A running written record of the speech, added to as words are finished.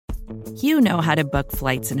You know how to book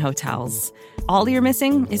flights and hotels. All you're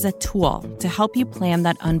missing is a tool to help you plan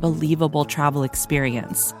that unbelievable travel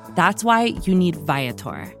experience. That's why you need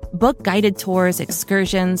Viator. Book guided tours,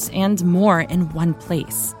 excursions, and more in one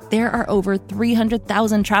place. There are over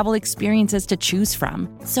 300,000 travel experiences to choose from,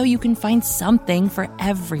 so you can find something for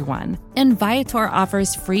everyone. And Viator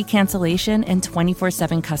offers free cancellation and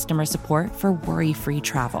 24/7 customer support for worry-free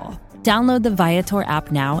travel. Download the Viator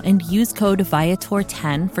app now and use code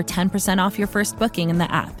Viator10 for 10% off your first booking in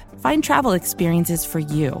the app. Find travel experiences for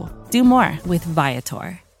you. Do more with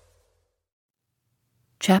Viator.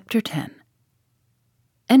 Chapter 10.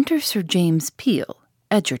 Enter Sir James Peel,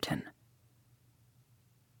 Edgerton.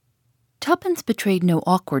 Tuppence betrayed no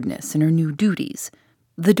awkwardness in her new duties.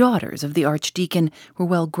 The daughters of the Archdeacon were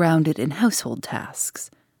well grounded in household tasks.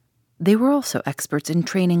 They were also experts in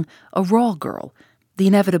training a raw girl, the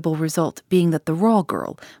inevitable result being that the raw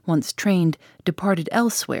girl, once trained, departed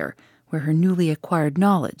elsewhere, where her newly acquired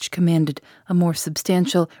knowledge commanded a more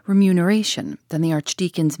substantial remuneration than the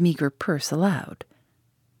Archdeacon's meagre purse allowed.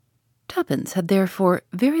 Tuppence had therefore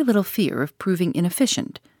very little fear of proving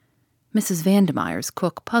inefficient. Mrs. Vandemeyer's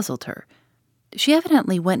cook puzzled her. She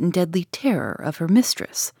evidently went in deadly terror of her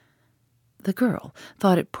mistress. The girl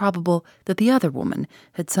thought it probable that the other woman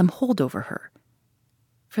had some hold over her.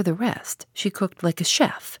 For the rest, she cooked like a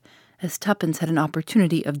chef, as Tuppence had an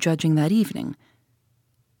opportunity of judging that evening.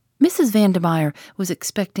 Mrs. Vandemeyer was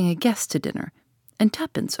expecting a guest to dinner, and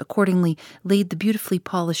Tuppence accordingly laid the beautifully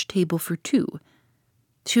polished table for two.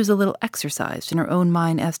 She was a little exercised in her own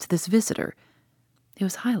mind as to this visitor. It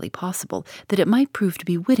was highly possible that it might prove to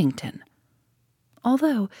be Whittington.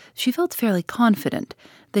 Although she felt fairly confident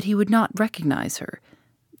that he would not recognize her,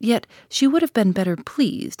 yet she would have been better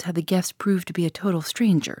pleased had the guest proved to be a total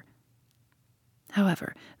stranger.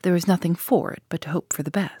 However, there was nothing for it but to hope for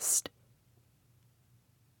the best.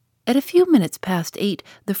 At a few minutes past 8,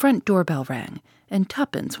 the front doorbell rang, and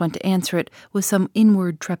Tuppence went to answer it with some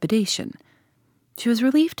inward trepidation. She was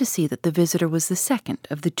relieved to see that the visitor was the second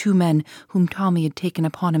of the two men whom Tommy had taken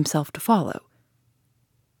upon himself to follow.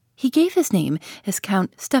 He gave his name as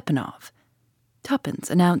Count Stepanov.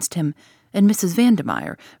 Tuppence announced him, and Mrs.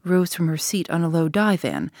 Vandemeyer rose from her seat on a low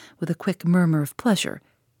divan with a quick murmur of pleasure.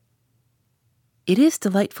 "It is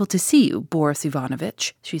delightful to see you, Boris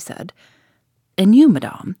Ivanovitch," she said. "And you,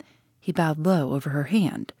 madame?" He bowed low over her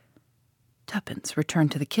hand. Tuppence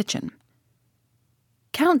returned to the kitchen.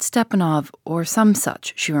 "Count Stepanov, or some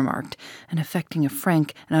such," she remarked, and affecting a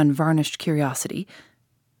frank and unvarnished curiosity.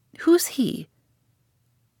 "Who's he?"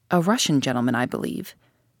 "A Russian gentleman, I believe."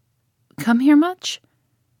 "Come here much?"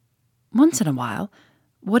 "Once in a while.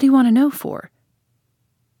 What do you want to know for?"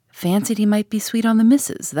 "Fancied he might be sweet on the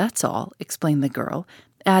missus, that's all," explained the girl,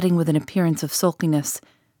 adding with an appearance of sulkiness,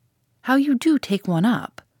 "How you do take one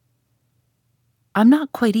up." "I'm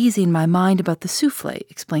not quite easy in my mind about the souffle,"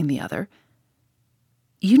 explained the other.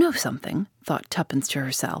 "You know something," thought Tuppence to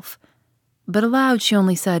herself. But aloud she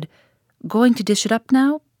only said, "Going to dish it up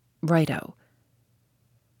now? Righto."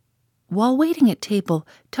 While waiting at table,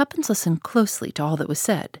 Tuppence listened closely to all that was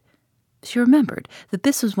said. She remembered that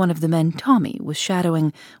this was one of the men Tommy was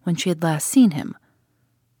shadowing when she had last seen him.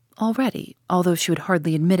 Already, although she would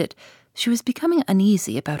hardly admit it, she was becoming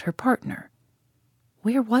uneasy about her partner.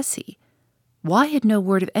 Where was he? Why had no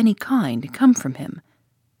word of any kind come from him?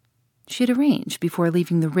 She had arranged before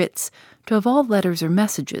leaving the Ritz to have all letters or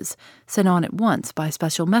messages sent on at once by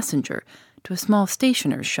special messenger to a small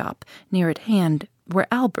stationer's shop near at hand where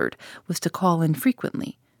Albert was to call in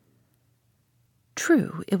frequently.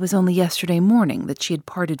 True, it was only yesterday morning that she had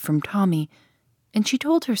parted from Tommy, and she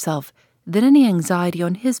told herself that any anxiety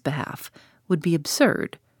on his behalf would be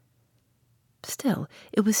absurd. Still,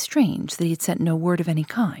 it was strange that he had sent no word of any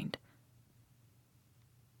kind.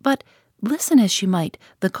 But listen as she might,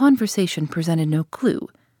 the conversation presented no clue.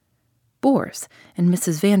 Boris and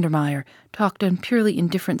Mrs. Vandemeyer talked on purely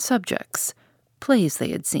indifferent subjects, plays they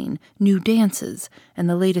had seen, new dances, and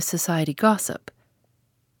the latest society gossip.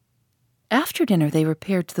 After dinner they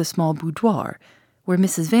repaired to the small boudoir, where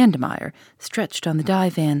Mrs. Vandemeyer, stretched on the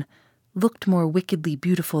divan, looked more wickedly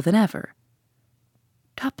beautiful than ever.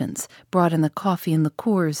 Tuppence brought in the coffee and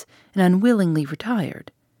liqueurs and unwillingly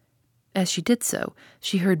retired. As she did so,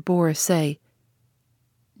 she heard Boris say,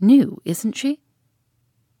 "New, isn't she?"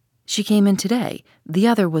 "She came in today. The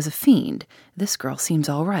other was a fiend. This girl seems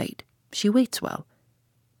all right. She waits well."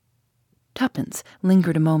 Tuppence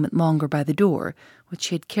lingered a moment longer by the door, which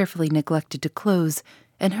she had carefully neglected to close,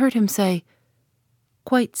 and heard him say,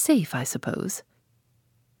 "Quite safe, I suppose?"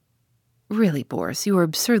 "Really, Boris, you are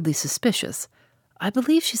absurdly suspicious. I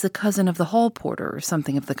believe she's a cousin of the hall porter or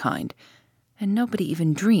something of the kind. and nobody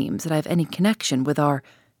even dreams that I have any connection with our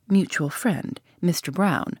mutual friend, Mr.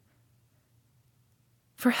 Brown.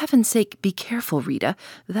 For heaven's sake, be careful, Rita.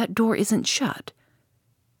 That door isn't shut.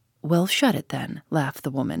 Well, shut it then, laughed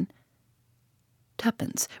the woman.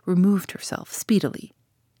 Tuppence removed herself speedily.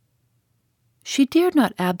 She dared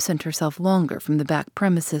not absent herself longer from the back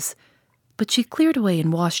premises, but she cleared away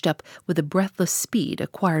and washed up with a breathless speed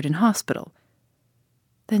acquired in hospital.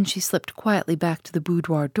 Then she slipped quietly back to the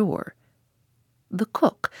boudoir door. The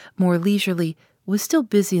cook, more leisurely, was still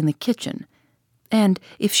busy in the kitchen, and,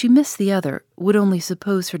 if she missed the other, would only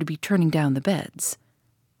suppose her to be turning down the beds.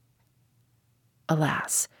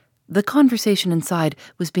 Alas, the conversation inside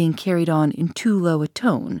was being carried on in too low a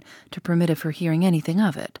tone to permit of her hearing anything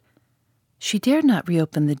of it. She dared not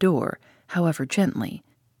reopen the door, however gently.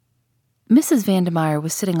 Mrs. Vandemeyer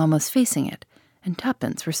was sitting almost facing it, and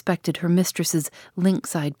Tuppence respected her mistress's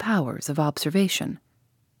lynx-eyed powers of observation.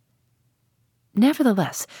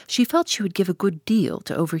 Nevertheless, she felt she would give a good deal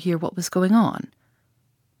to overhear what was going on.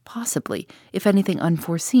 Possibly, if anything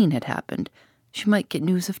unforeseen had happened, she might get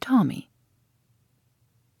news of Tommy.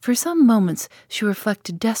 For some moments she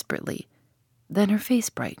reflected desperately, then her face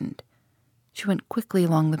brightened. She went quickly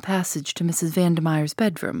along the passage to Mrs. Vandemeyer's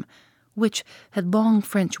bedroom, which had long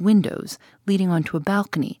French windows leading onto a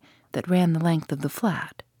balcony that ran the length of the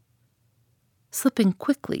flat. Slipping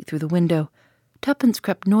quickly through the window, Tuppence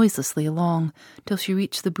crept noiselessly along till she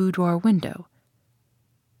reached the boudoir window.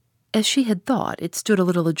 As she had thought, it stood a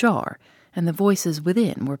little ajar, and the voices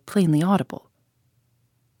within were plainly audible.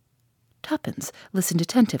 Tuppence listened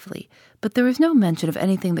attentively, but there was no mention of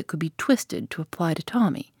anything that could be twisted to apply to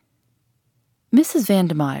Tommy. Mrs.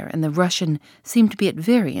 Vandemeyer and the Russian seemed to be at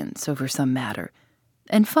variance over some matter,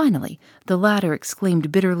 and finally the latter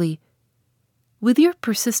exclaimed bitterly, "With your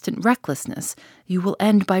persistent recklessness, you will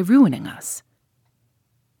end by ruining us."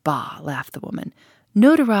 "Bah," laughed the woman,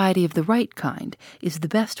 "notoriety of the right kind is the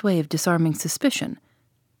best way of disarming suspicion.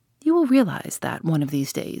 You will realize that one of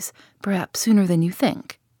these days, perhaps sooner than you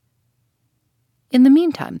think. In the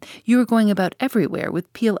meantime, you are going about everywhere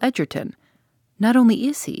with Peel Edgerton. Not only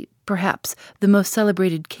is he, perhaps, the most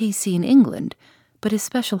celebrated K.C. in England, but his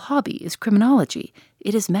special hobby is criminology.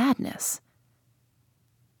 It is madness."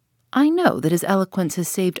 "I know that his eloquence has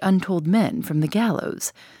saved untold men from the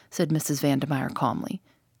gallows," said Mrs. Vandemeyer calmly.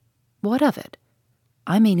 "What of it?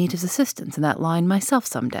 I may need his assistance in that line myself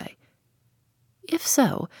some day. If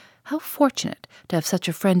so, how fortunate to have such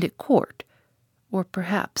a friend at court, or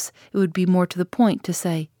perhaps it would be more to the point to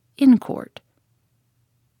say in court."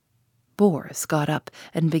 Boris got up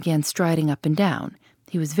and began striding up and down.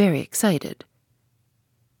 He was very excited.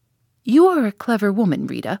 "You are a clever woman,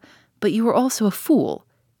 Rita, but you are also a fool.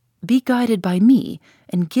 Be guided by me,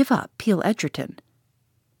 and give up Peel Edgerton."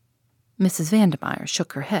 Mrs. Vandemeyer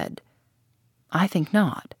shook her head. "I think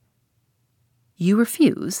not." "You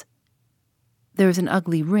refuse?" There was an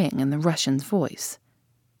ugly ring in the Russian's voice.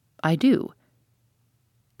 "I do."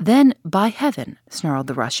 "Then, by heaven," snarled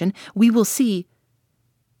the Russian, "we will see—"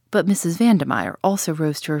 But Mrs. Vandemeyer also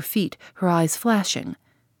rose to her feet, her eyes flashing.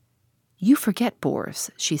 "You forget, Boris,"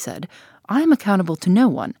 she said. "I am accountable to no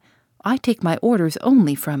one. I take my orders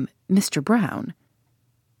only from Mr. Brown."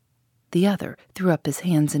 The other threw up his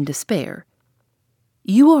hands in despair.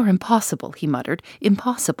 "You are impossible," he muttered.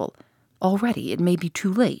 "Impossible. Already it may be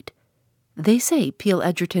too late. They say Peel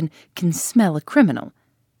Edgerton can smell a criminal.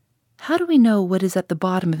 How do we know what is at the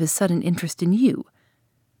bottom of his sudden interest in you?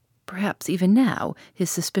 Perhaps even now his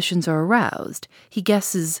suspicions are aroused. He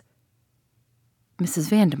guesses—" Mrs.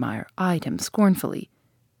 Vandemeyer eyed him scornfully.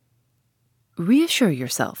 "Reassure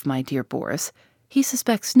yourself, my dear Boris. He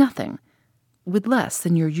suspects nothing. With less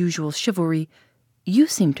than your usual chivalry, you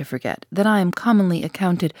seem to forget that I am commonly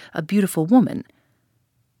accounted a beautiful woman.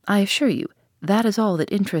 I assure you that is all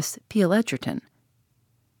that interests Peel Edgerton."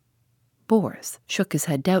 Boris shook his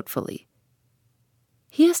head doubtfully.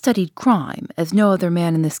 "He has studied crime as no other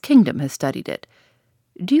man in this kingdom has studied it.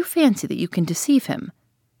 Do you fancy that you can deceive him?"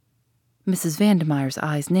 Mrs. Vandemeyer's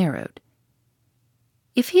eyes narrowed.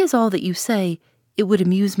 "If he is all that you say, it would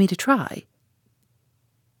amuse me to try."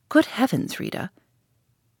 "Good heavens, Rita."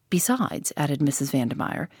 "Besides," added Mrs.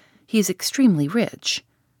 Vandemeyer, "he is extremely rich.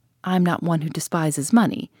 I am not one who despises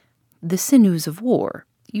money. The sinews of war,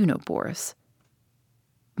 you know, Boris."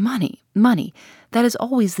 "Money, money. That is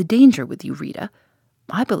always the danger with you, Rita.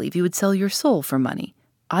 I believe you would sell your soul for money.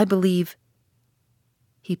 I believe—"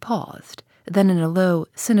 He paused. Then in a low,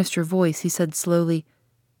 sinister voice he said slowly,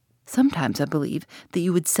 "Sometimes I believe that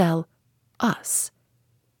you would sell us."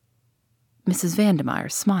 Mrs.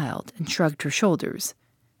 Vandemeyer smiled and shrugged her shoulders.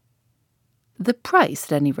 "The price,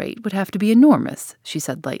 at any rate, would have to be enormous," she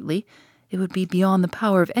said lightly. It would be beyond the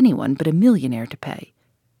power of anyone but a millionaire to pay.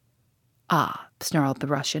 "Ah," snarled the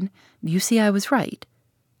Russian, "you see I was right."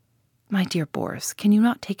 "My dear Boris, can you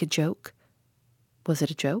not take a joke?" "Was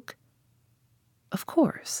it a joke?" "Of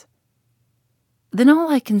course." "Then all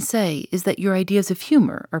I can say is that your ideas of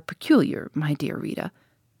humor are peculiar, my dear Rita."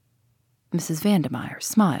 Mrs. Vandermeyer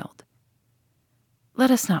smiled.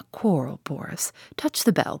 "Let us not quarrel, Boris. Touch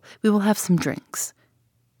the bell. We will have some drinks."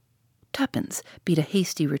 Tuppence beat a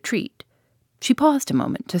hasty retreat. She paused a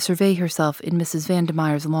moment to survey herself in Mrs.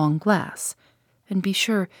 Vandemeyer's long glass, and be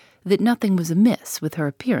sure that nothing was amiss with her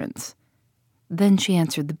appearance. Then she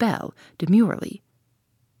answered the bell demurely.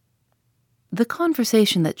 The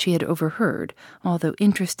conversation that she had overheard, although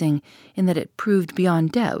interesting in that it proved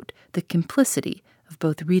beyond doubt the complicity of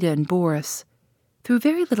both Rita and Boris, threw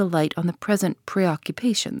very little light on the present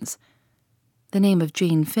preoccupations. The name of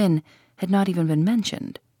Jane Finn had not even been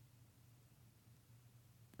mentioned.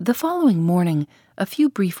 The following morning, a few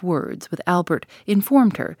brief words with Albert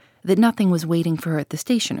informed her that nothing was waiting for her at the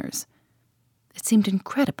stationer's. It seemed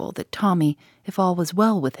incredible that Tommy, if all was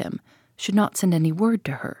well with him, should not send any word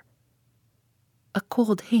to her. A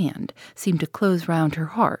cold hand seemed to close round her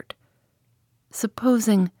heart.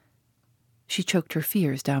 Supposing... She choked her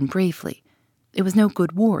fears down bravely. It was no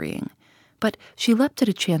good worrying, but she leapt at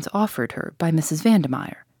a chance offered her by Mrs.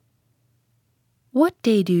 Vandermeyer. "What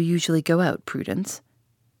day do you usually go out, Prudence?"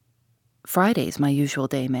 "Friday's my usual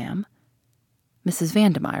day, ma'am." Mrs.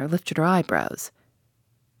 Vandermeyer lifted her eyebrows.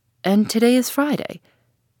 "And today is Friday.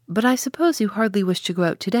 But I suppose you hardly wish to go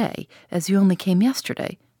out today, as you only came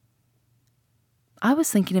yesterday." "I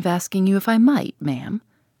was thinking of asking you if I might, ma'am."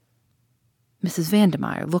 Mrs.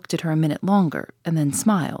 Vandermeyer looked at her a minute longer, and then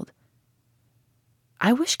smiled.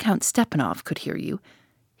 "I wish Count Stepanov could hear you.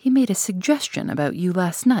 He made a suggestion about you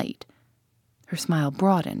last night." Her smile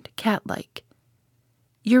broadened, cat-like.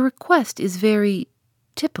 "Your request is very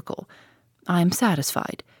typical. I am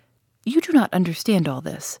satisfied. You do not understand all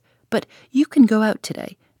this, but you can go out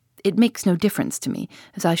today. It makes no difference to me,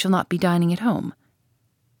 as I shall not be dining at home."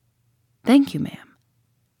 "Thank you, ma'am."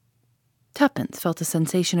 Tuppence felt a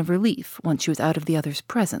sensation of relief once she was out of the other's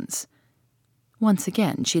presence. Once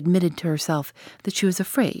again she admitted to herself that she was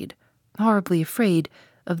afraid, horribly afraid,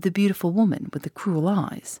 of the beautiful woman with the cruel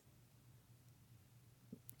eyes.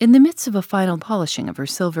 In the midst of a final polishing of her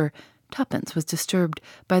silver, Tuppence was disturbed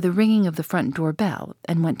by the ringing of the front door bell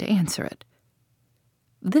and went to answer it.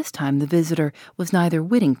 This time the visitor was neither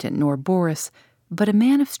Whittington nor Boris, but a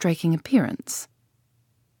man of striking appearance.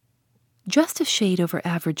 Just a shade over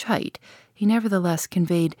average height, he nevertheless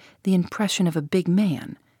conveyed the impression of a big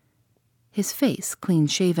man. His face,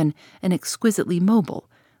 clean-shaven and exquisitely mobile,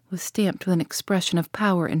 was stamped with an expression of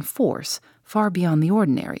power and force far beyond the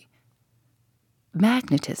ordinary.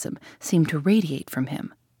 Magnetism seemed to radiate from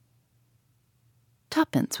him.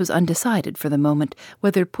 Tuppence was undecided for the moment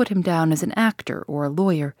whether to put him down as an actor or a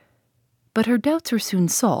lawyer, but her doubts were soon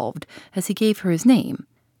solved as he gave her his name,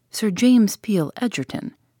 Sir James Peel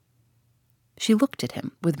Edgerton. She looked at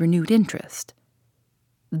him with renewed interest.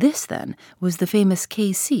 This, then, was the famous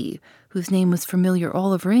K.C., whose name was familiar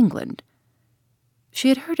all over England. She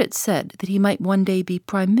had heard it said that he might one day be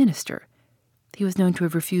Prime Minister. He was known to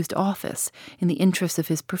have refused office in the interests of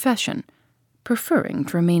his profession, preferring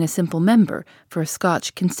to remain a simple member for a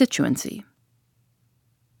Scotch constituency.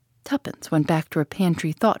 Tuppence went back to her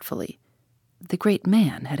pantry thoughtfully. The great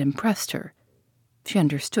man had impressed her. She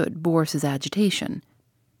understood Boris's agitation.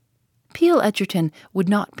 Peel Edgerton would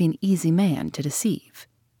not be an easy man to deceive.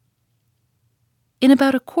 In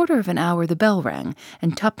about a quarter of an hour the bell rang,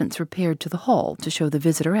 and Tuppence repaired to the hall to show the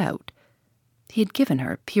visitor out. He had given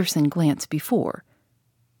her a piercing glance before.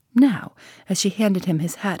 Now, as she handed him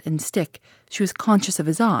his hat and stick, she was conscious of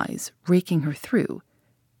his eyes, raking her through.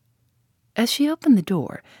 As she opened the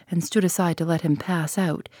door and stood aside to let him pass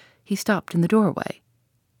out, he stopped in the doorway.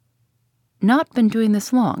 "Not been doing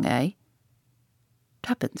this long, eh?"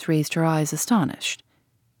 Tuppence raised her eyes astonished.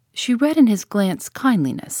 She read in his glance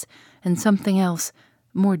kindliness and something else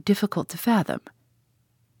more difficult to fathom.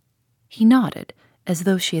 He nodded, as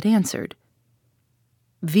though she had answered.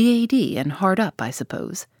 "VAD and hard up, I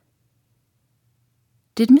suppose."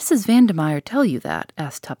 "Did Mrs. Vandermeyer tell you that?"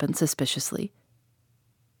 asked Tuppence suspiciously.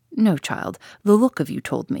 "No, child. The look of you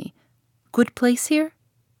told me. Good place here?"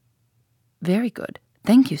 "Very good.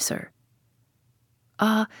 Thank you, sir."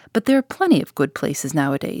 "Ah, but there are plenty of good places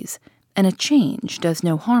nowadays, and a change does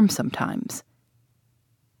no harm sometimes."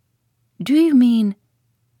 "Do you mean—"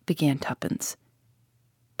 began Tuppence.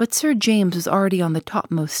 But Sir James was already on the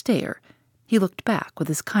topmost stair. He looked back with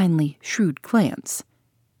his kindly, shrewd glance.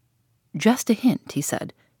 "Just a hint," he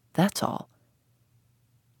said. "That's all."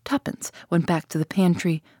 Tuppence went back to the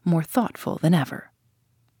pantry more thoughtful than ever.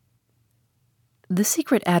 The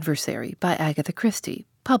Secret Adversary by Agatha Christie,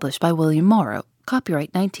 published by William Morrow,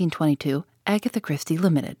 copyright 1922, Agatha Christie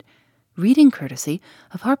Limited. Reading courtesy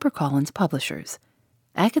of HarperCollins Publishers.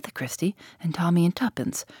 Agatha Christie and Tommy and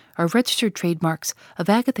Tuppence are registered trademarks of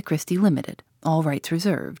Agatha Christie Limited, all rights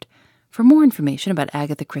reserved. For more information about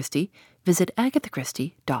Agatha Christie, visit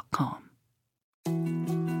agathachristie.com.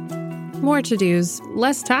 More to-dos,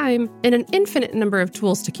 less time, and an infinite number of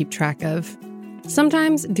tools to keep track of.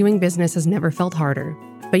 Sometimes doing business has never felt harder,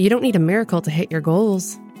 but you don't need a miracle to hit your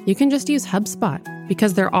goals. You can just use HubSpot,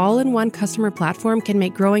 because their all-in-one customer platform can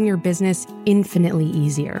make growing your business infinitely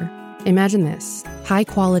easier. Imagine this: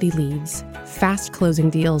 high-quality leads, fast closing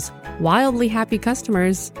deals, wildly happy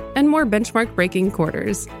customers, and more benchmark-breaking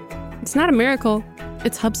quarters. It's not a miracle,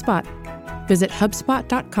 it's HubSpot. Visit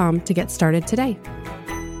HubSpot.com to get started today.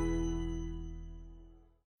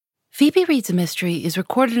 Phoebe Reads a Mystery is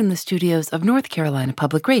recorded in the studios of North Carolina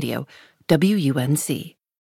Public Radio, WUNC.